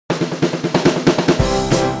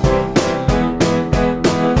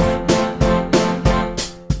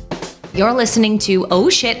You're listening to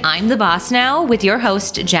Oh Shit, I'm the Boss Now with your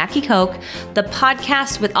host, Jackie Koch, the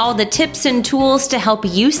podcast with all the tips and tools to help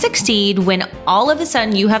you succeed when all of a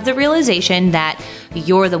sudden you have the realization that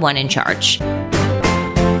you're the one in charge.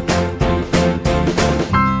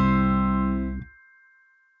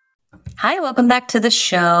 Hi, welcome back to the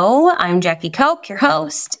show. I'm Jackie Koch, your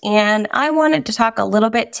host, and I wanted to talk a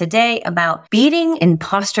little bit today about beating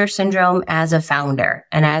imposter syndrome as a founder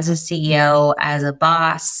and as a CEO, as a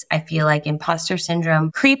boss. I feel like imposter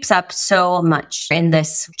syndrome creeps up so much in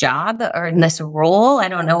this job or in this role. I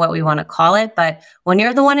don't know what we want to call it, but when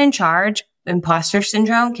you're the one in charge, imposter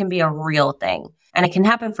syndrome can be a real thing. And it can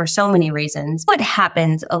happen for so many reasons. What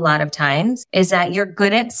happens a lot of times is that you're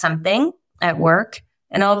good at something at work,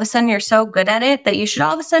 and all of a sudden you're so good at it that you should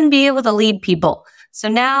all of a sudden be able to lead people. So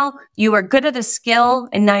now you are good at a skill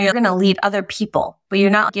and now you're going to lead other people, but you're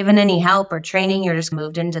not given any help or training. You're just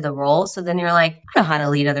moved into the role. So then you're like, I know how to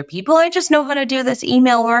lead other people. I just know how to do this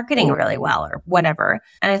email marketing really well or whatever.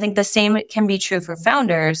 And I think the same can be true for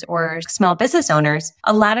founders or small business owners.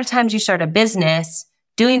 A lot of times you start a business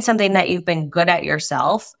doing something that you've been good at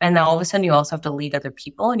yourself. And then all of a sudden you also have to lead other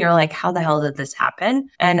people. And you're like, how the hell did this happen?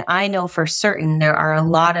 And I know for certain there are a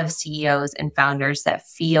lot of CEOs and founders that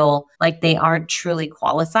feel like they aren't truly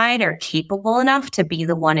qualified or capable enough to be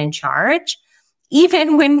the one in charge,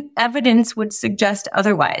 even when evidence would suggest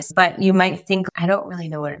otherwise. But you might think, I don't really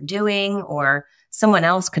know what I'm doing, or someone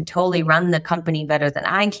else could totally run the company better than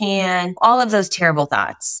I can. All of those terrible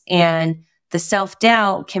thoughts. And the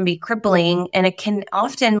self-doubt can be crippling, and it can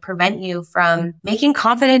often prevent you from making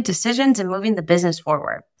confident decisions and moving the business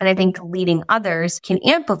forward. And I think leading others can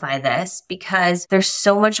amplify this because there's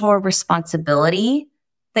so much more responsibility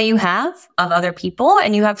that you have of other people,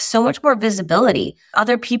 and you have so much more visibility.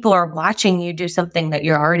 Other people are watching you do something that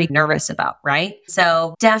you're already nervous about, right?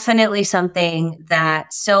 So definitely something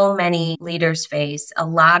that so many leaders face, a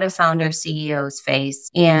lot of founders, CEOs face.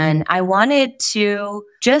 And I wanted to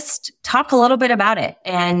just talk a little bit about it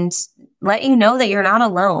and let you know that you're not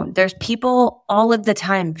alone. There's people all of the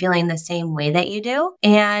time feeling the same way that you do.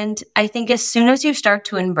 And I think as soon as you start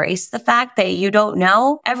to embrace the fact that you don't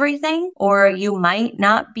know everything, or you might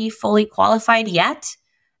not be fully qualified yet,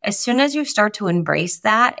 as soon as you start to embrace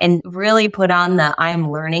that and really put on the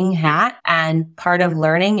I'm learning hat, and part of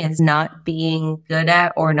learning is not being good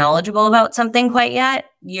at or knowledgeable about something quite yet,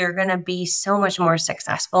 you're going to be so much more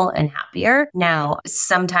successful and happier. Now,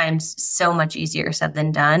 sometimes so much easier said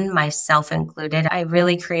than done, myself included. I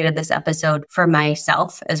really created this episode for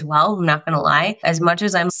myself as well. I'm not going to lie. As much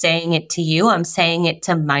as I'm saying it to you, I'm saying it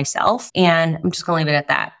to myself, and I'm just going to leave it at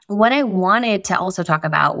that. What I wanted to also talk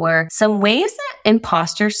about were some ways that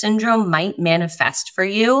imposter syndrome might manifest for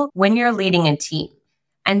you when you're leading a team.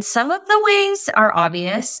 And some of the ways are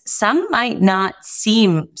obvious. Some might not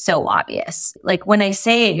seem so obvious. Like when I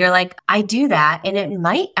say it, you're like, I do that. And it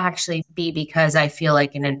might actually be because I feel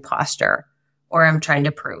like an imposter or I'm trying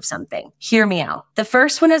to prove something. Hear me out. The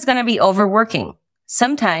first one is going to be overworking.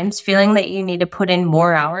 Sometimes feeling that you need to put in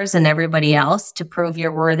more hours than everybody else to prove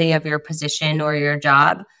you're worthy of your position or your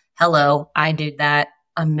job. Hello, I do that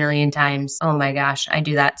a million times. Oh my gosh, I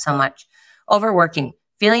do that so much. Overworking.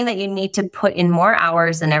 Feeling that you need to put in more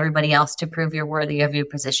hours than everybody else to prove you're worthy of your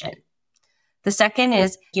position. The second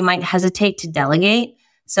is you might hesitate to delegate.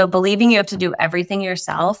 So believing you have to do everything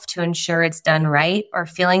yourself to ensure it's done right, or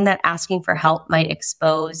feeling that asking for help might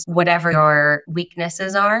expose whatever your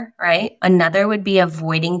weaknesses are, right? Another would be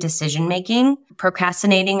avoiding decision-making,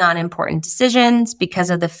 procrastinating on important decisions because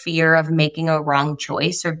of the fear of making a wrong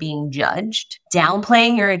choice or being judged.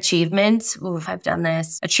 Downplaying your achievements. Ooh, I've done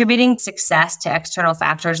this. Attributing success to external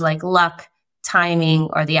factors like luck, timing,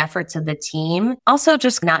 or the efforts of the team. Also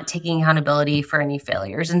just not taking accountability for any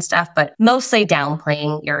failures and stuff, but mostly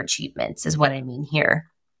downplaying your achievements is what I mean here.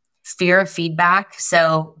 Fear of feedback.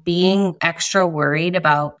 So being extra worried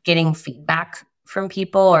about getting feedback from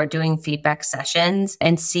people or doing feedback sessions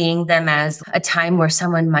and seeing them as a time where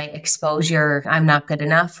someone might expose your I'm not good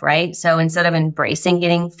enough, right? So instead of embracing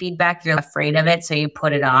getting feedback, you're afraid of it, so you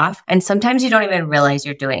put it off. And sometimes you don't even realize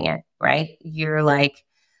you're doing it, right? You're like,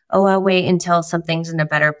 oh, I'll wait until something's in a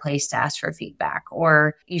better place to ask for feedback.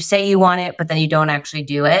 Or you say you want it, but then you don't actually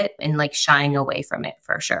do it, and like shying away from it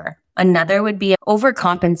for sure. Another would be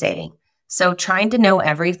overcompensating. So trying to know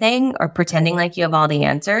everything or pretending like you have all the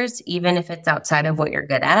answers, even if it's outside of what you're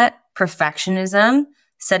good at. Perfectionism,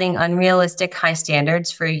 setting unrealistic high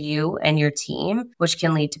standards for you and your team, which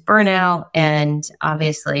can lead to burnout. And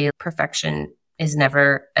obviously, perfection is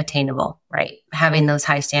never attainable, right? Having those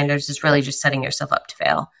high standards is really just setting yourself up to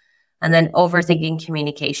fail. And then overthinking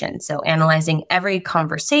communication. So analyzing every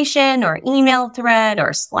conversation or email thread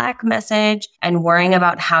or Slack message and worrying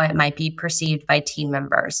about how it might be perceived by team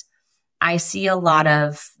members. I see a lot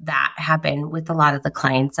of that happen with a lot of the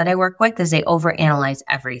clients that I work with is they overanalyze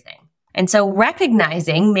everything. And so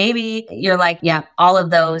recognizing maybe you're like, yeah, all of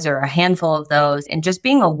those or a handful of those, and just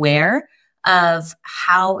being aware of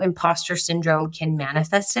how imposter syndrome can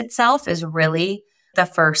manifest itself is really the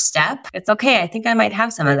first step. It's okay. I think I might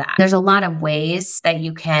have some of that. There's a lot of ways that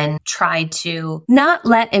you can try to not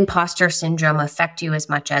let imposter syndrome affect you as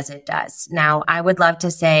much as it does. Now, I would love to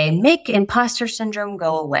say, make imposter syndrome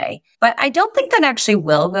go away, but I don't think that actually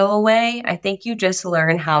will go away. I think you just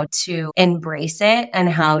learn how to embrace it and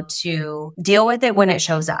how to deal with it when it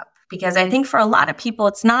shows up. Because I think for a lot of people,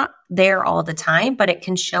 it's not there all the time, but it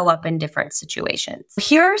can show up in different situations.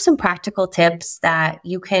 Here are some practical tips that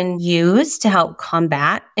you can use to help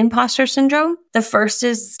combat imposter syndrome. The first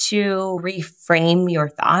is to reframe your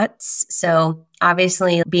thoughts. So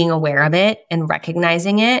obviously being aware of it and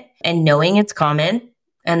recognizing it and knowing it's common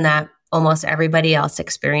and that almost everybody else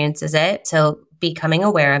experiences it. So becoming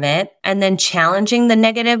aware of it and then challenging the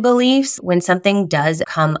negative beliefs when something does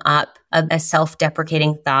come up, a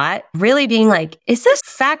self-deprecating thought, really being like, is this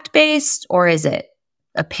fact-based or is it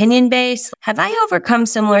opinion-based? Have I overcome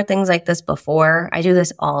similar things like this before? I do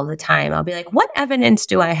this all the time. I'll be like, what evidence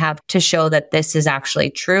do I have to show that this is actually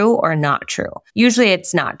true or not true? Usually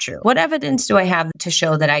it's not true. What evidence do I have to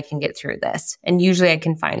show that I can get through this? And usually I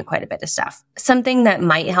can find quite a bit of stuff. Something that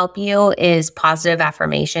might help you is positive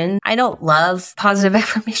affirmation. I don't love positive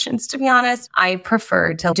affirmations, to be honest. I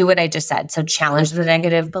prefer to do what I just said. So challenge the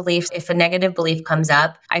negative beliefs. If a negative belief comes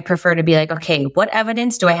up, I prefer to be like, okay, what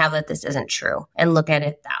evidence do I have that this isn't true? And look at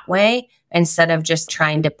it that way instead of just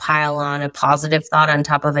trying to pile on a positive thought on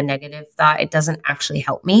top of a negative thought. It doesn't actually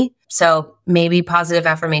help me. So maybe positive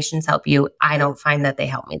affirmations help you. I don't find that they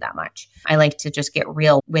help me that much. I like to just get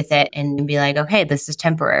real with it and be like, okay, this is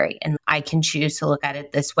temporary and I can choose to look at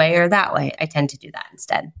it this way or that way. I tend to do that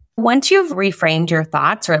instead. Once you've reframed your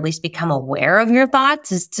thoughts or at least become aware of your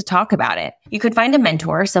thoughts is to talk about it. You could find a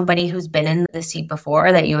mentor, somebody who's been in the seat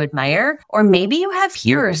before that you admire, or maybe you have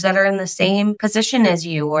peers that are in the same position as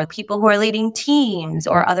you or people who are leading teams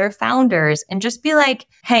or other founders and just be like,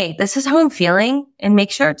 hey, this is how I'm feeling and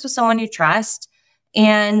make sure it's with someone you trust.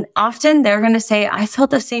 And often they're going to say, I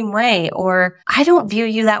felt the same way, or I don't view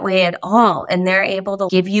you that way at all. And they're able to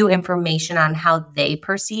give you information on how they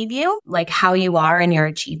perceive you, like how you are and your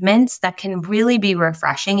achievements that can really be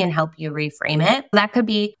refreshing and help you reframe it. That could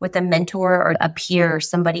be with a mentor or a peer or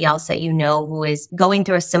somebody else that you know who is going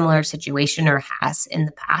through a similar situation or has in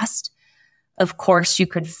the past. Of course, you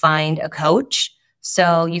could find a coach.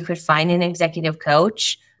 So you could find an executive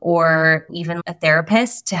coach or even a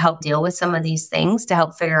therapist to help deal with some of these things, to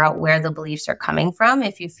help figure out where the beliefs are coming from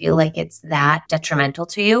if you feel like it's that detrimental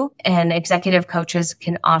to you. And executive coaches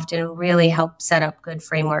can often really help set up good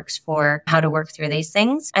frameworks for how to work through these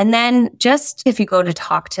things. And then just if you go to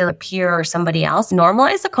talk to a peer or somebody else,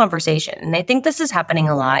 normalize the conversation. And I think this is happening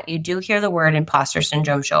a lot. You do hear the word imposter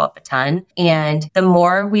syndrome show up a ton. And the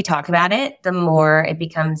more we talk about it, the more it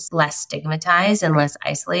becomes less stigmatized and less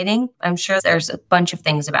isolating. I'm sure there's a bunch of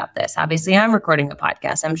things about this. Obviously, I'm recording a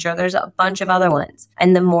podcast. I'm sure there's a bunch of other ones.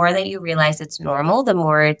 And the more that you realize it's normal, the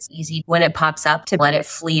more it's easy when it pops up to let it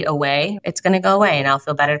fleet away. It's going to go away and I'll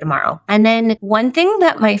feel better tomorrow. And then one thing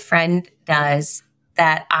that my friend does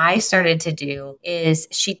that I started to do is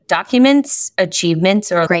she documents achievements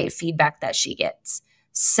or great feedback that she gets.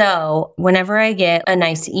 So whenever I get a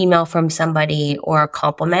nice email from somebody or a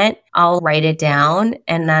compliment, I'll write it down.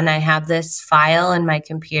 And then I have this file in my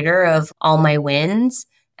computer of all my wins.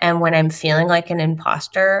 And when I'm feeling like an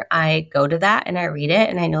imposter, I go to that and I read it.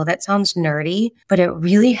 And I know that sounds nerdy, but it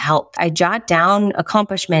really helped. I jot down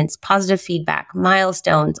accomplishments, positive feedback,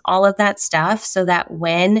 milestones, all of that stuff so that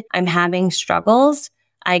when I'm having struggles,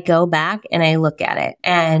 I go back and I look at it.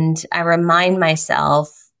 And I remind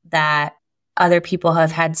myself that other people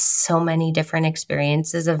have had so many different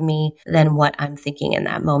experiences of me than what I'm thinking in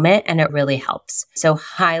that moment. And it really helps. So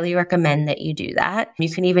highly recommend that you do that. You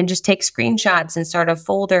can even just take screenshots and start a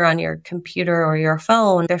folder on your computer or your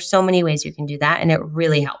phone. There's so many ways you can do that. And it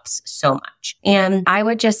really helps so much. And I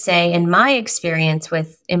would just say in my experience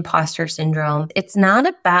with imposter syndrome, it's not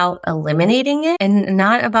about eliminating it and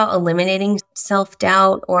not about eliminating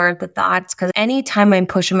self-doubt or the thoughts. Because anytime I'm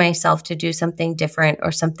pushing myself to do something different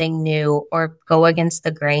or something new or go against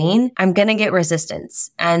the grain, I'm going to get resistance.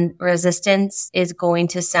 And resistance is going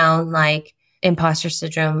to sound like imposter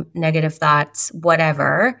syndrome, negative thoughts,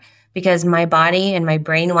 whatever, because my body and my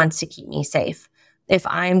brain wants to keep me safe. if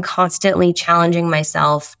I'm constantly challenging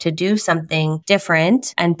myself to do something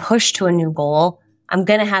different and push to a new goal, I'm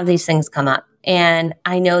going to have these things come up. And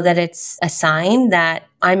I know that it's a sign that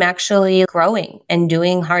I'm actually growing and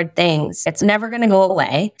doing hard things. It's never going to go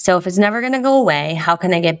away. So if it's never going to go away, how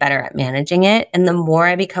can I get better at managing it? And the more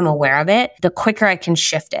I become aware of it, the quicker I can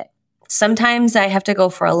shift it. Sometimes I have to go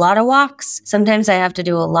for a lot of walks. Sometimes I have to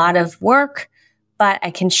do a lot of work, but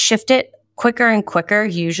I can shift it quicker and quicker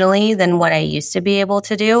usually than what I used to be able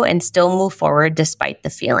to do and still move forward despite the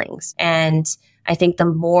feelings. And I think the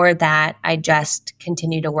more that I just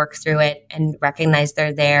continue to work through it and recognize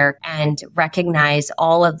they're there and recognize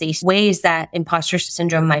all of these ways that imposter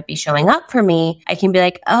syndrome might be showing up for me, I can be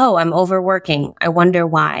like, oh, I'm overworking. I wonder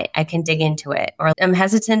why. I can dig into it. Or I'm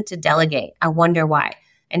hesitant to delegate. I wonder why.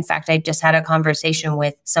 In fact, I just had a conversation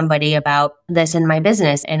with somebody about this in my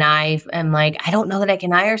business. And I am like, I don't know that I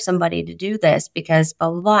can hire somebody to do this because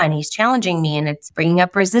blah, blah, blah. And he's challenging me and it's bringing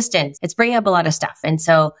up resistance. It's bringing up a lot of stuff. And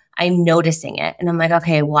so I'm noticing it. And I'm like,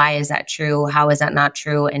 okay, why is that true? How is that not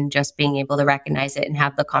true? And just being able to recognize it and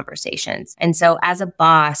have the conversations. And so as a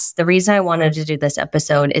boss, the reason I wanted to do this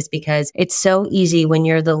episode is because it's so easy when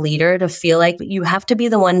you're the leader to feel like you have to be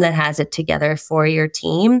the one that has it together for your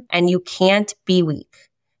team and you can't be weak.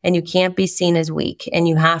 And you can't be seen as weak and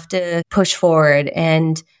you have to push forward.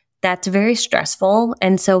 And that's very stressful.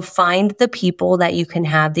 And so find the people that you can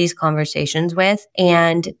have these conversations with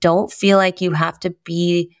and don't feel like you have to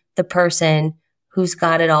be the person who's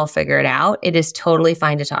got it all figured out. It is totally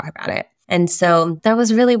fine to talk about it. And so that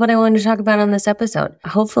was really what I wanted to talk about on this episode.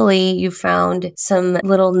 Hopefully you found some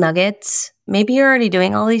little nuggets. Maybe you're already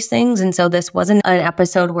doing all these things. And so this wasn't an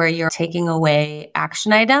episode where you're taking away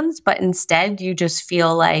action items, but instead you just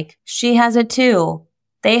feel like she has it too.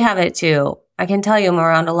 They have it too. I can tell you I'm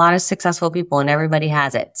around a lot of successful people and everybody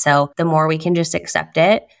has it. So the more we can just accept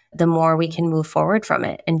it, the more we can move forward from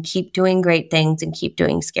it and keep doing great things and keep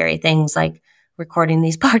doing scary things like recording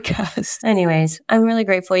these podcasts. Anyways, I'm really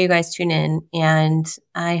grateful you guys tune in and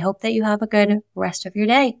I hope that you have a good rest of your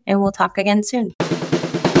day and we'll talk again soon.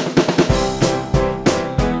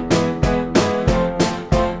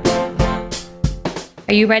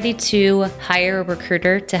 Are you ready to hire a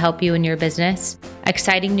recruiter to help you in your business?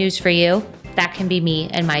 Exciting news for you. That can be me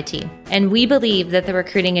and my team. And we believe that the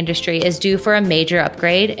recruiting industry is due for a major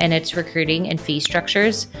upgrade in its recruiting and fee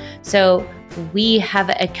structures. So we have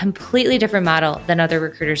a completely different model than other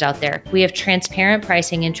recruiters out there. We have transparent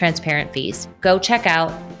pricing and transparent fees. Go check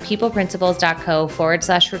out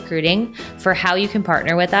peopleprinciples.co/recruiting for how you can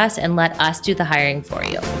partner with us and let us do the hiring for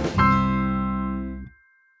you.